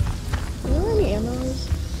know any ammos?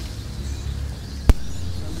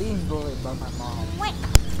 I'm being bullied by my mom.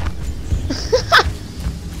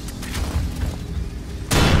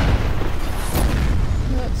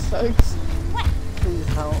 That sucks. Please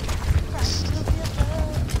help.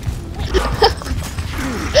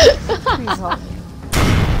 Please help me.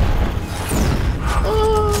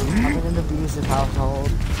 I'm in an abusive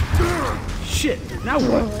household. Shit, now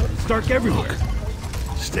what? It's dark everywhere.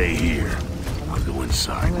 Stay here. I'll go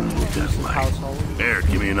inside and move that light. Household. Eric,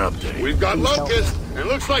 give me an update. We've got locusts, and it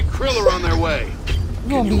looks like Krill are on their way.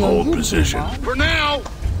 Can you hold position? For now,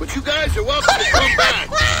 but you guys are welcome to come back.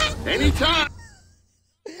 Anytime.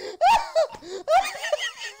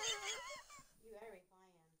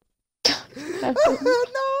 No,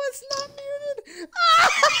 it's not muted.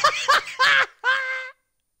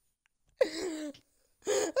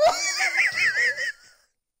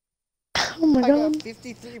 Oh my I god. got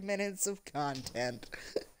 53 minutes of content.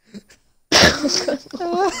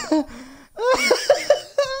 Oh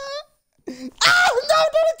no!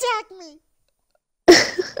 Don't attack me.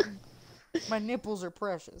 My nipples are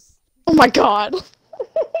precious. Oh my god.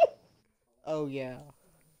 Oh yeah.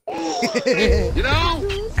 You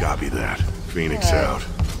know? Copy that. Phoenix out.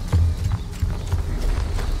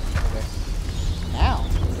 Now.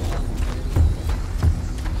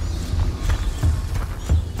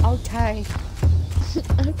 Okay.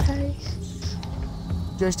 Okay.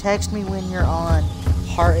 Just text me when you're on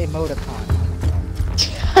heart emoticon.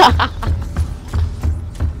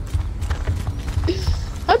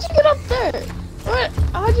 How'd you get up there? What?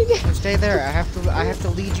 How'd you get? You stay there. I have to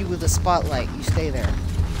lead you with a spotlight. You stay there.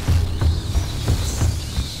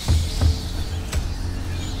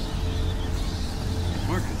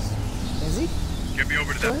 Marcus. Lindsey? Get me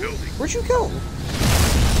over to that building. Where'd you go?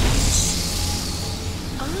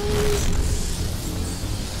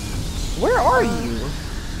 Where are you?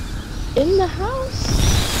 In the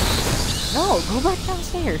house? No, go back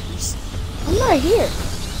downstairs. I'm not here.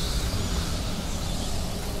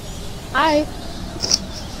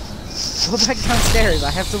 Go back downstairs.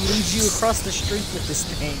 I have to lead you across the street with this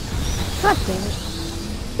thing. God damn it.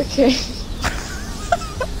 Okay.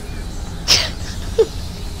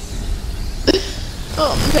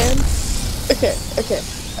 Oh man. Okay.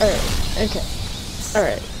 Alright. Okay.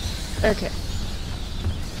 Alright. Okay.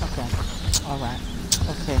 Alright,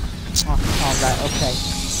 okay.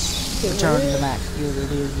 Return to the map.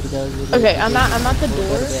 Okay, I'm at the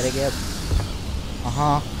door.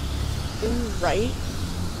 Uh-huh. Right?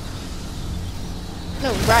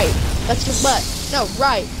 No, right. That's your butt. No,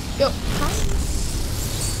 right. Go. Huh?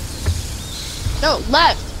 No,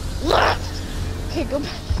 left. Left. Okay, go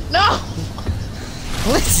back. No.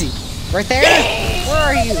 Lindsey, right there. Where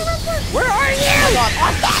are you? Where are you?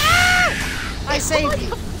 I saved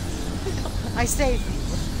you. I saved you.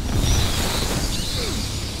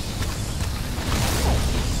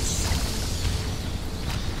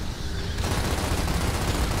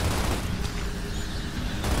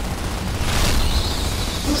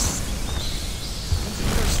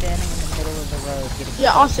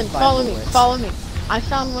 Yeah, Austin, follow me, follow me. I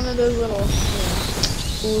found one of those little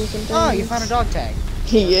schools and things. Oh, you found a dog tag.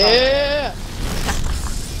 Yeah.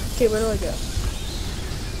 Okay, where do I go?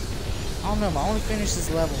 I don't know. I want to finish this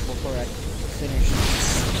level before I finish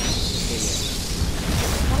this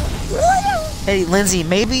video. Hey, Lindsey,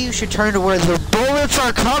 maybe you should turn to where the bullets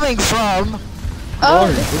are coming from.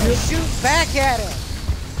 Oh, shoot back at him.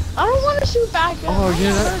 I don't want to shoot back at him. Oh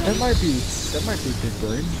yeah, that might be big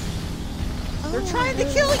brain. They're trying to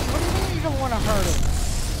kill you. What do you mean you don't want to hurt him?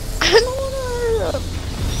 I don't want to hurt him.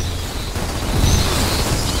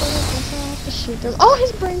 I have to shoot them. Oh,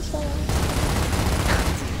 his brain fell out.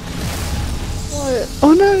 What?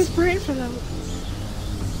 Oh no, his brain fell out.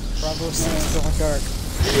 Bravo 6 going dark.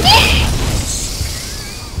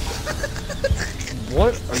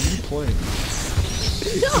 What are you playing?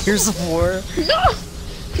 No. Here's some more. No!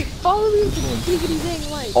 Follow me with the diggity dang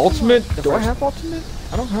light. Ultimate? Do I have ultimate?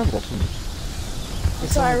 I don't have ultimate.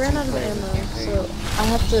 So I ran out of ammo, so I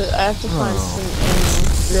have to find some ammo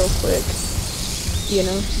real quick. You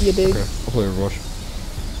know, you dig? Okay, I'll play Overwatch.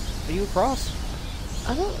 Are you across?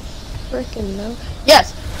 I don't freaking know.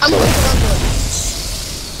 Yes! I'm going to run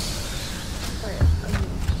for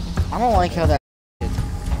it. I don't like how that.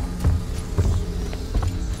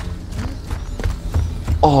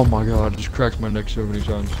 Oh my god, I just cracked my neck so many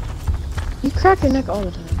times. You crack your neck all the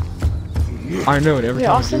time. I know, and every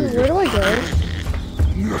time Austin, where do I go?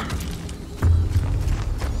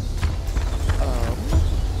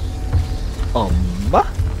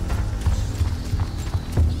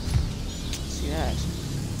 See that?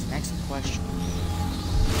 It's an excellent question.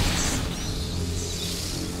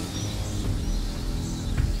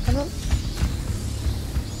 I don't.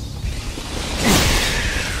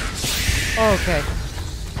 Okay.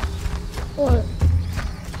 What?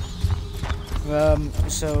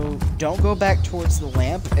 So don't go back towards the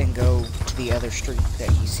lamp and go to the other street that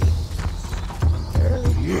you see.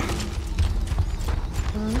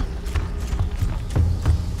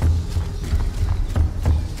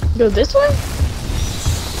 Go this way?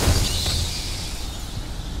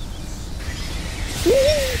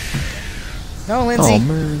 No, Lindsey. Oh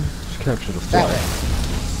man, just captured a fly. That way.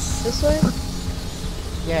 This way?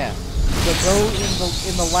 Yeah. So go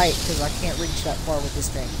in the light because I can't reach that far with this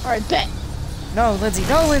thing. Alright, bet. No, Lindsey.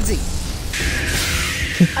 No, Lindsey.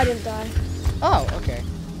 I didn't die. Oh, okay.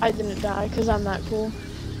 I didn't die because I'm that cool.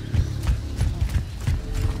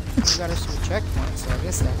 You got us to a checkpoint, so I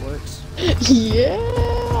guess that works. Yeah.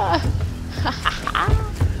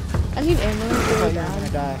 I need ammo. I thought you were gonna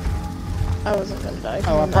die. I wasn't gonna die.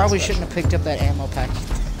 Oh, I probably shouldn't have picked up that ammo pack.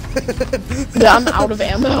 Yeah, I'm out of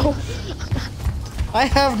ammo. I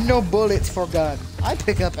have no bullets for gun. I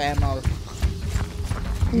pick up ammo.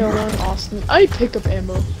 No one, Austin. I pick up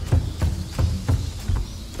ammo.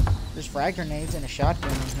 There's frag grenades and a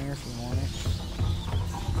shotgun in here if you want it.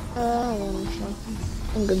 I don't want a shotgun.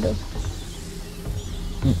 I'm good though.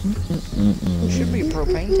 There should be a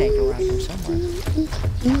propane tank around here somewhere.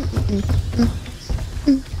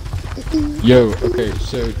 Yo, okay,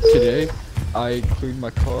 so today I cleaned my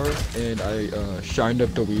car and I shined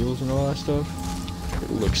up the wheels and all that stuff.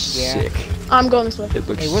 It looks sick. I'm going this way. It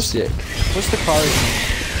looks sick. What's the car's name?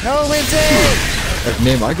 No, Lindsey! The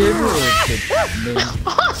name I gave it or the name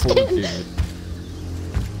Ford gave it?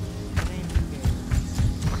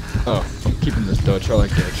 Oh, I'm keeping this Dutch. I like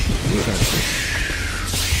Dutch.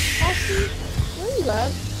 Austin, where are you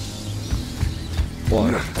at?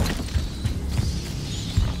 What?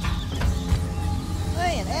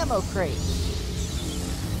 Hey, an ammo crate.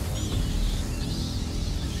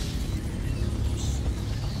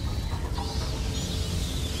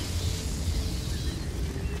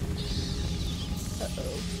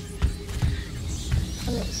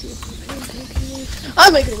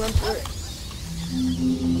 I'm making a run for it.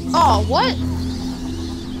 Oh, what?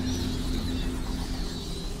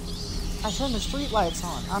 I turned the street lights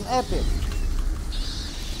on. I'm epic.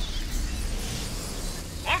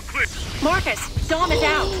 Marcus, Dom is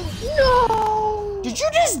out. No! Did you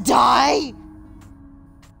just die?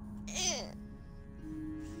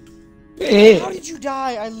 How did you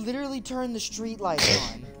die? I literally turned the street lights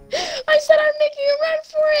on. I said I'm making a run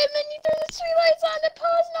for it, and then you turned the street lights on and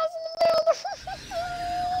paused, and I was in the middle of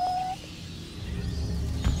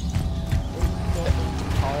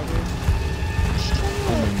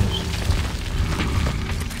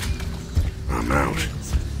I'm out.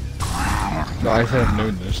 No, I have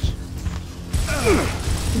known this.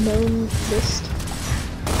 known list.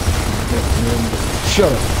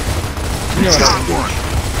 Shut up. You know Got one.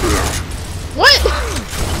 What?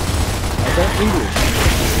 I got English.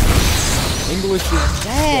 English is...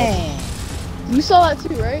 Dang. You saw that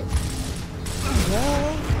too, right?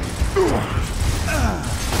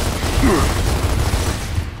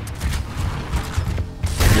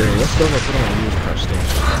 Yeah, that stuff I put on my wheels kind of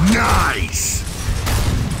stinks. Nice.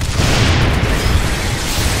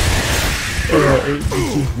 This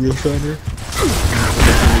is wheel shiner.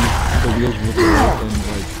 The wheels look white and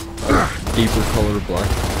like deeper color black.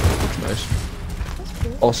 It looks nice.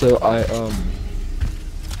 Also, I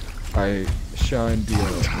shined the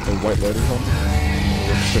white letters on. It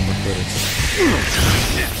looks so much better.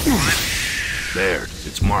 Baird,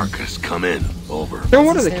 it's Marcus. Come in. Over. No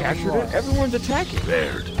wonder they captured it. Everyone's attacking.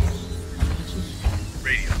 Baird.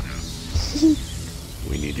 Radio now.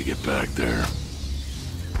 We need to get back there.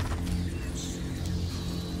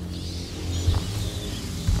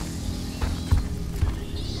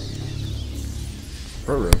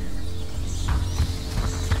 Roro.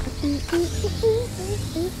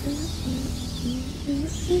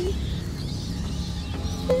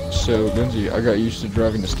 So, Lindsey, I got used to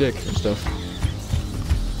driving the stick and stuff.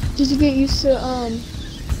 Did you get used to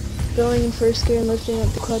going in first gear and lifting up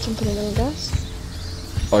the clutch and putting on the gas?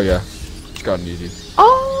 Oh yeah, it's gotten easy.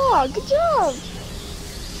 Oh, good job!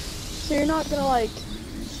 So you're not gonna like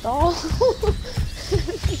stall?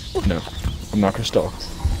 No, I'm not gonna stall.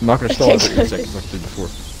 I'm not gonna stall every 8 seconds like I did before.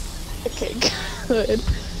 Okay, good.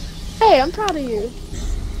 Hey, I'm proud of you.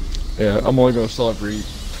 Yeah, I'm only gonna stall every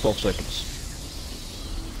 12 seconds.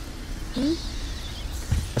 Hmm?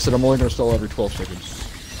 I said I'm only gonna stall every 12 seconds.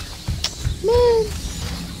 Man.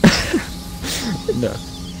 No.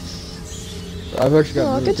 I've actually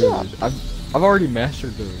got really good job. I've already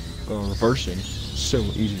mastered the reversing. It's so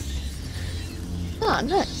easy. Ah,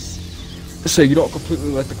 nice. So you don't completely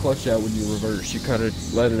let the clutch out when you reverse. You kind of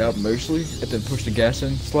let it out mostly, and then push the gas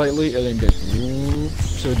in slightly, and then go whoop,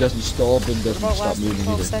 so it doesn't stall, but it doesn't stop moving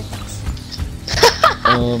either. Seconds?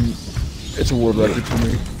 It's a world record for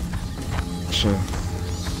me. So.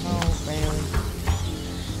 Oh, man.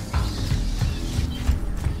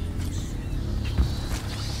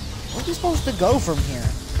 Where are we supposed to go from here?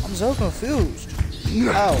 I'm so confused.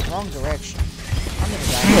 Oh, wrong direction. I'm gonna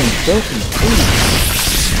die. I'm so confused.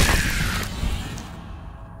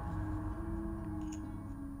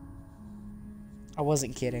 I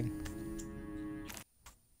wasn't kidding.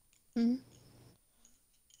 Hmm?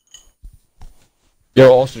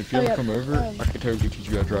 Yo, Austin, if you Oh, ever yeah, come over, I can totally teach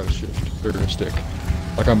you how to drive a shift or a stick.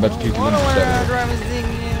 Like I'm about to teach you how to drive a stick.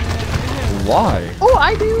 Why? Oh,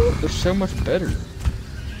 I do. They're so much better.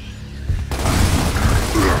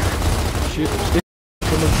 Shit, stick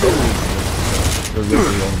so much better. They're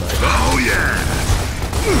literally on that. Oh yeah.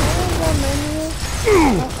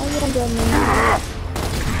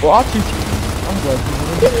 Well, I'll teach you. I'm glad you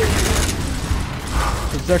want to.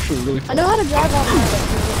 It's actually really fun. I know how to drive off my bike.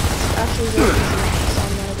 It's actually really easy.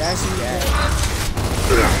 That's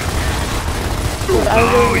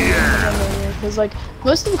Oh yeah. Because like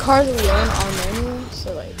most of the cars that we own are manual,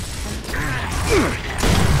 so like.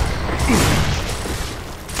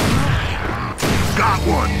 Got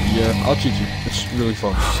one. Yeah, I'll teach you. It's really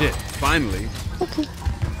fun. Shit, finally. Okay.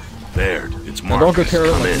 Baird, it's Now don't go Marcus.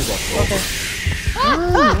 tearing Come my in. wheels off. Okay.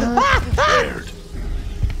 Baird,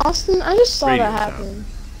 Austin, I just saw Radio that happen.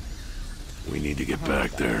 we need to get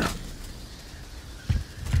back there.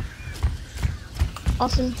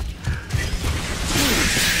 Austin.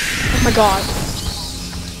 Oh my god.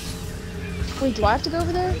 Wait, do I have to go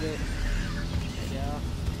over there? Yeah.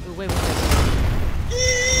 Ooh, wait.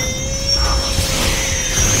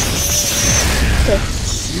 Okay.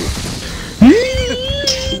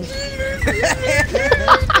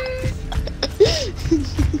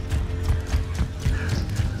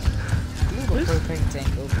 Little propane tank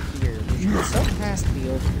over here. Something has to be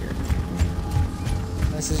over here.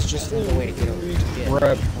 This is just another way to get over to get Right.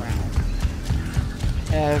 around.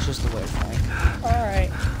 Yeah, it's just a way, Frank.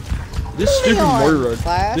 Alright. This stupid Moira,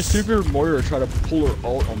 class. this stupid Moira tried to pull her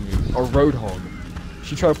alt on me, or Roadhog.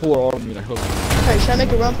 She tried to pull her alt on me and I hooked her. Alright, should I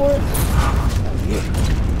make a run for it?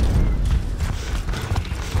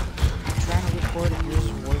 I'm trying to record a Gears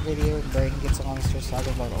of War video and Brayden gets on and starts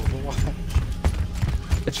talking about Overwatch.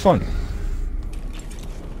 It's fun.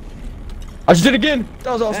 I just did it again!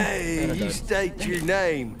 That was awesome! Hey, you state your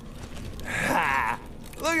name. Ha!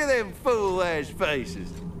 Look at them fool-ass faces.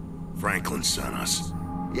 Franklin sent us.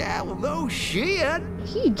 Yeah, well, no shit.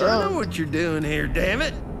 He I know drunk. what you're doing here, damn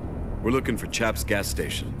it. We're looking for Chap's gas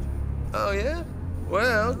station. Oh, yeah?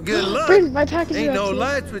 Well, good luck. Bring my package Ain't back no to you.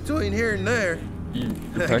 lights between here and there. Your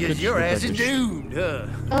I package? guess your What ass is package? doomed, huh?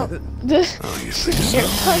 Oh, you think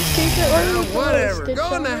so? Whatever.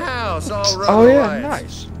 Go in the house. I'll run Oh the yeah,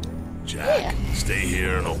 lights. nice. Jack, stay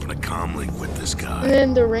here and open a comm link with this guy. And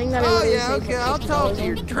then the ring that I Oh, literally yeah, saved okay. for I'll talk to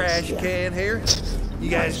your $50 trash yeah. can here. You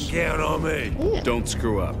guys can count on me. Yeah. Don't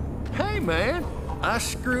screw up. Hey, man. I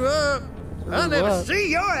screw up. I'll never up.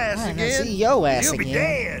 see your ass I'll never again. see your ass You'll be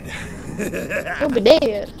again. dead. You'll be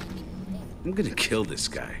dead. I'm gonna kill this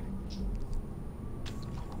guy.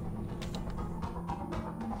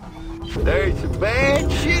 There's some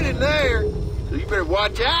bad shit in there, so you better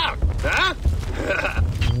watch out, huh?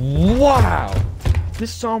 Wow!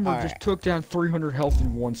 This Sombra Alright. just took down 300 health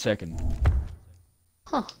in 1 second.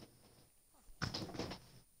 Huh.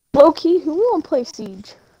 Low-key, who wanna play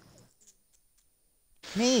Siege?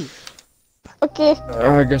 Me. Okay.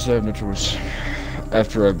 I guess I have no choice.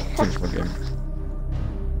 After I finish my game.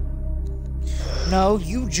 No,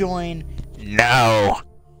 you join. No.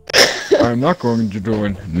 I'm not going to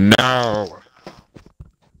join. No!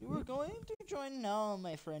 You were going to join? No,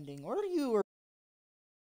 my friending. Or you were